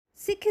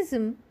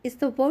Sikhism is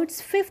the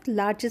world's fifth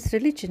largest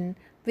religion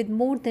with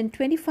more than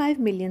 25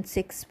 million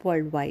Sikhs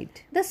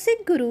worldwide. The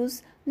Sikh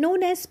Gurus,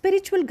 known as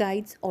spiritual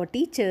guides or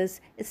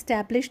teachers,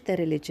 established the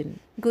religion.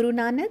 Guru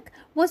Nanak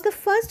was the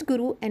first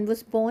Guru and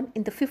was born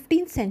in the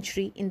 15th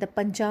century in the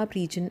Punjab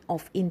region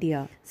of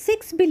India.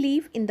 Sikhs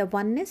believe in the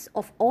oneness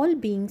of all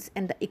beings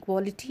and the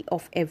equality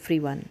of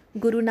everyone.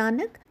 Guru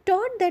Nanak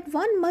taught that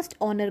one must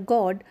honor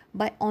God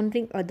by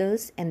honoring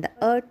others and the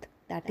earth,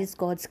 that is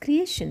God's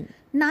creation.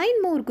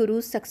 9 more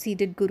Gurus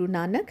succeeded Guru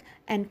Nanak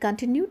and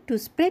continued to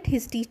spread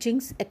his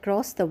teachings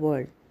across the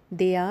world.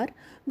 They are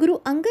Guru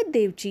Angad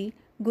Dev Ji,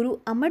 Guru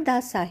Amar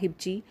Das Sahib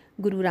Ji,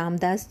 Guru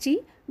Ramdas Ji,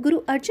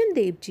 Guru Arjan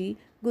Dev Ji,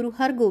 Guru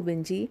Har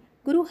Gobind Ji,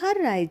 Guru Har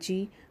Rai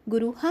Ji,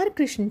 Guru Har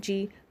Krishna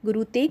Ji,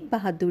 Guru Tegh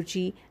Bahadur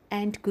Ji,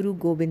 and Guru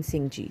Gobind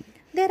Singh Ji.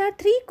 There are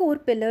 3 core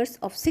pillars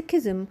of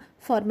Sikhism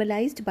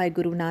formalized by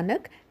Guru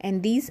Nanak,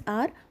 and these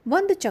are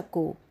Vand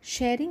Chakko,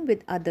 sharing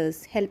with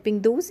others,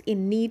 helping those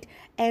in need,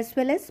 as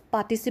well as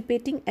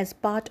participating as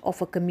part of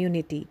a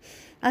community.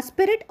 A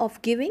spirit of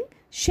giving,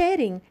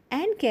 sharing,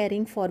 and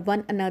caring for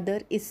one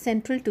another is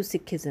central to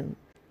Sikhism.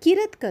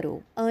 Kirat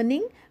Karo,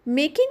 earning,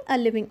 making a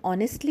living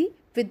honestly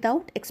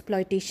without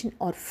exploitation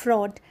or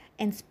fraud,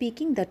 and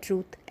speaking the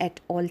truth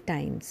at all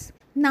times.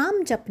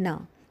 Naam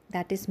Japna,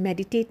 that is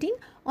meditating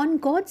on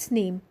God's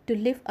name to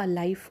live a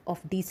life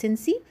of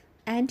decency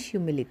and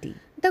humility.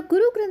 The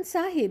Guru Granth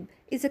Sahib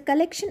is a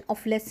collection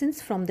of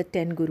lessons from the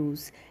 10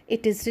 Gurus.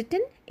 It is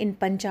written in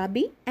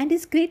Punjabi and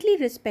is greatly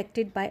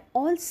respected by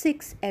all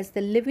Sikhs as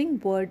the living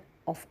word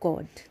of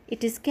God.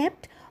 It is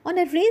kept on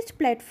a raised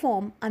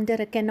platform under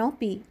a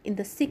canopy in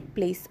the Sikh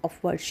place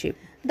of worship.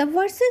 The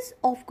verses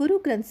of Guru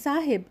Granth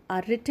Sahib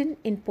are written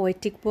in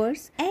poetic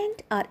verse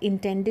and are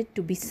intended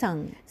to be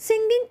sung.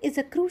 Singing is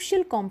a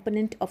crucial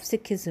component of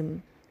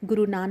Sikhism.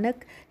 Guru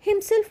Nanak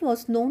himself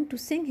was known to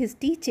sing his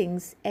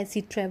teachings as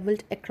he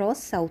travelled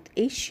across South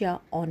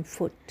Asia on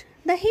foot.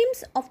 The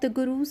hymns of the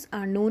Gurus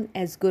are known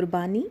as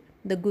Gurbani,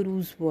 the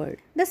Guru's word.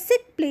 The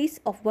Sikh place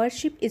of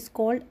worship is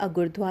called a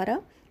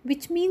Gurdwara,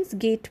 which means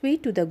gateway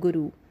to the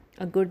Guru.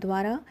 A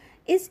Gurdwara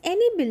is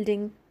any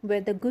building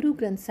where the Guru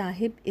Granth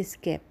Sahib is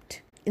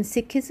kept. In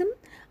Sikhism,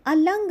 a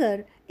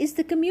langar is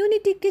the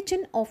community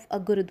kitchen of a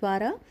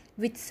Gurudwara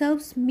which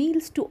serves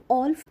meals to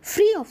all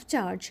free of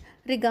charge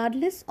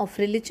regardless of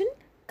religion,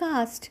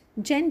 caste,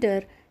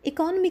 gender,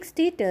 economic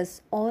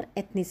status or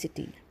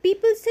ethnicity.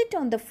 People sit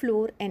on the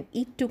floor and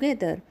eat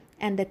together,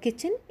 and the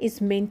kitchen is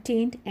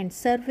maintained and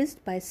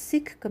serviced by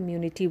Sikh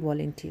community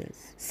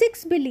volunteers.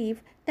 Sikhs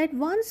believe that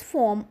one's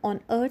form on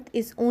earth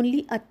is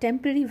only a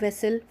temporary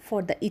vessel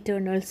for the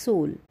eternal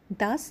soul.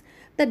 Thus,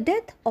 the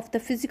death of the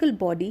physical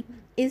body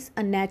is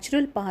a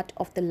natural part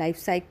of the life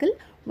cycle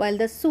while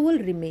the soul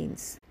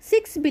remains.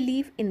 Sikhs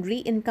believe in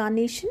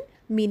reincarnation,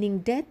 meaning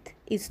death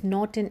is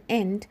not an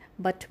end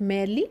but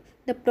merely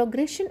the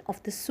progression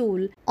of the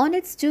soul on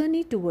its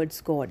journey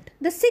towards God.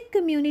 The Sikh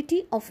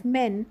community of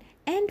men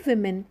and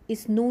women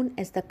is known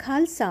as the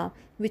Khalsa,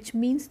 which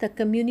means the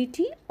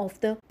community of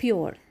the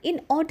pure.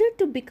 In order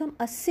to become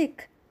a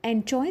Sikh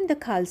and join the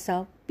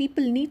Khalsa,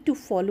 people need to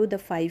follow the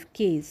 5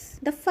 Ks.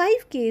 The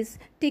 5 Ks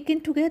taken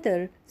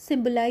together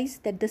symbolize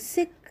that the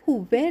Sikh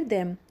who wear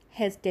them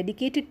has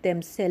dedicated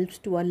themselves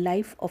to a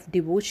life of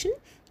devotion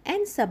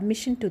and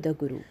submission to the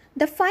Guru.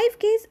 The 5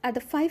 Ks are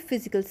the 5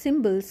 physical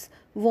symbols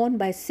worn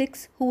by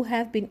Sikhs who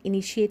have been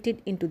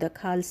initiated into the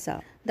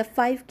Khalsa. The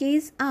 5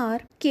 Ks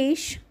are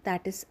Kesh,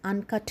 that is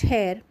uncut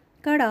hair,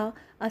 Kada,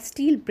 a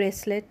steel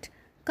bracelet,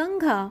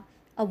 Kangha,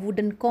 a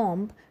wooden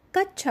comb,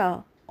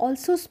 Kacha,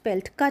 also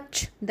spelled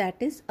Kach, that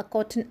is a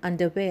cotton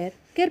underwear,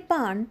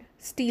 Kirpan,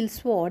 steel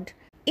sword.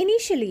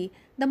 Initially,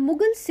 the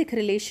Mughal Sikh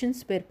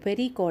relations were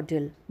very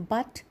cordial,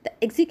 but the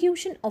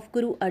execution of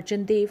Guru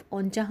Arjan Dev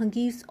on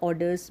Jahangir's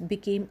orders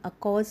became a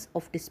cause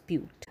of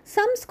dispute.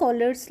 Some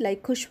scholars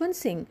like Khushwant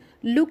Singh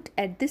looked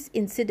at this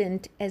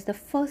incident as the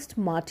first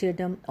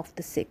martyrdom of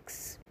the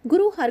Sikhs.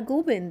 Guru Har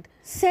Gobind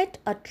set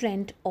a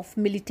trend of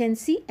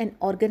militancy and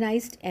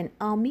organized an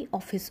army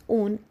of his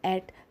own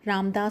at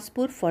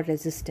Ramdaspur for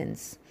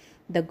resistance.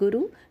 The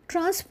Guru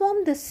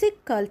transformed the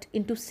Sikh cult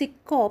into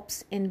Sikh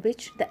corps in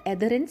which the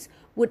adherents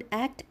would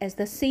act as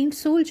the saint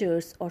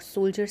soldiers or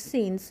soldier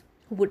saints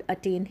who would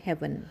attain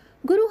heaven.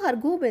 Guru Har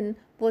Gobind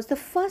was the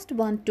first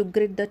one to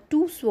grid the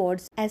 2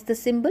 swords as the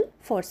symbol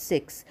for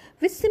Sikhs,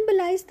 which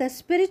symbolized the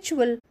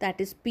spiritual,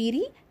 that is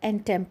Piri,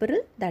 and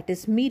temporal, that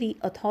is Miri,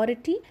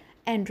 authority,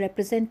 and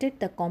represented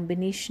the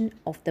combination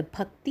of the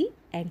Bhakti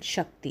and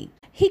Shakti.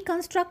 He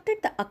constructed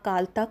the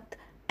Akal Takht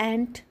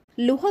and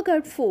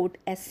Lohagarh fort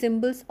as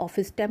symbols of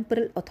his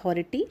temporal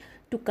authority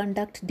to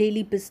conduct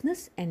daily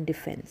business and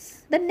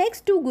defense. The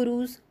next 2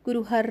 Gurus,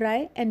 Guru Har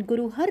Rai and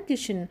Guru Har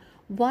Kishan,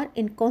 were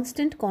in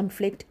constant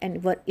conflict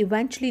and were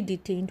eventually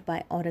detained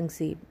by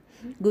Aurangzeb.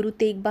 Guru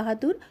Tegh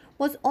Bahadur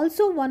was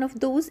also one of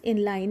those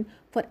in line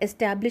for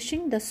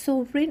establishing the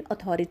sovereign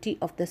authority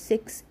of the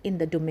Sikhs in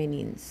the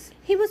dominions.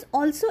 He was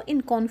also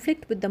in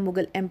conflict with the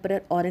Mughal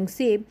Emperor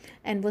Aurangzeb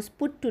and was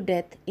put to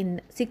death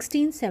in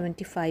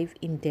 1675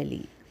 in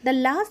Delhi. The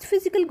last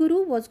physical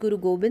Guru was Guru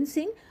Gobind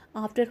Singh,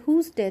 after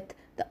whose death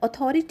the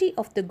authority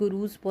of the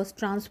Gurus was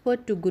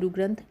transferred to Guru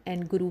Granth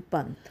and Guru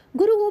Panth.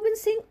 Guru Gobind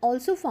Singh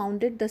also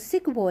founded the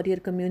Sikh warrior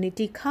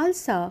community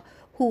Khalsa,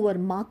 who were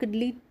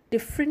markedly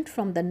different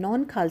from the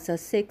non-Khalsa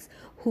Sikhs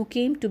who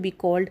came to be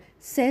called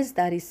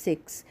Sehsdari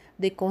Sikhs.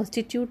 They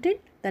constituted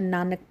the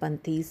Nanak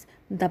Panthis,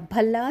 the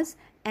Bhallas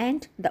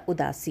and the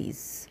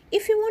Udasis.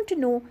 If you want to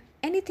know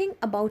anything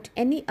about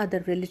any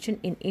other religion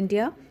in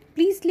India,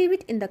 please leave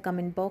it in the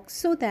comment box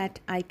so that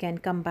I can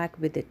come back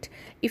with it.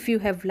 If you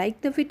have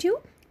liked the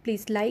video,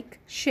 please like,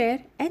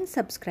 share and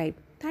subscribe.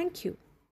 Thank you.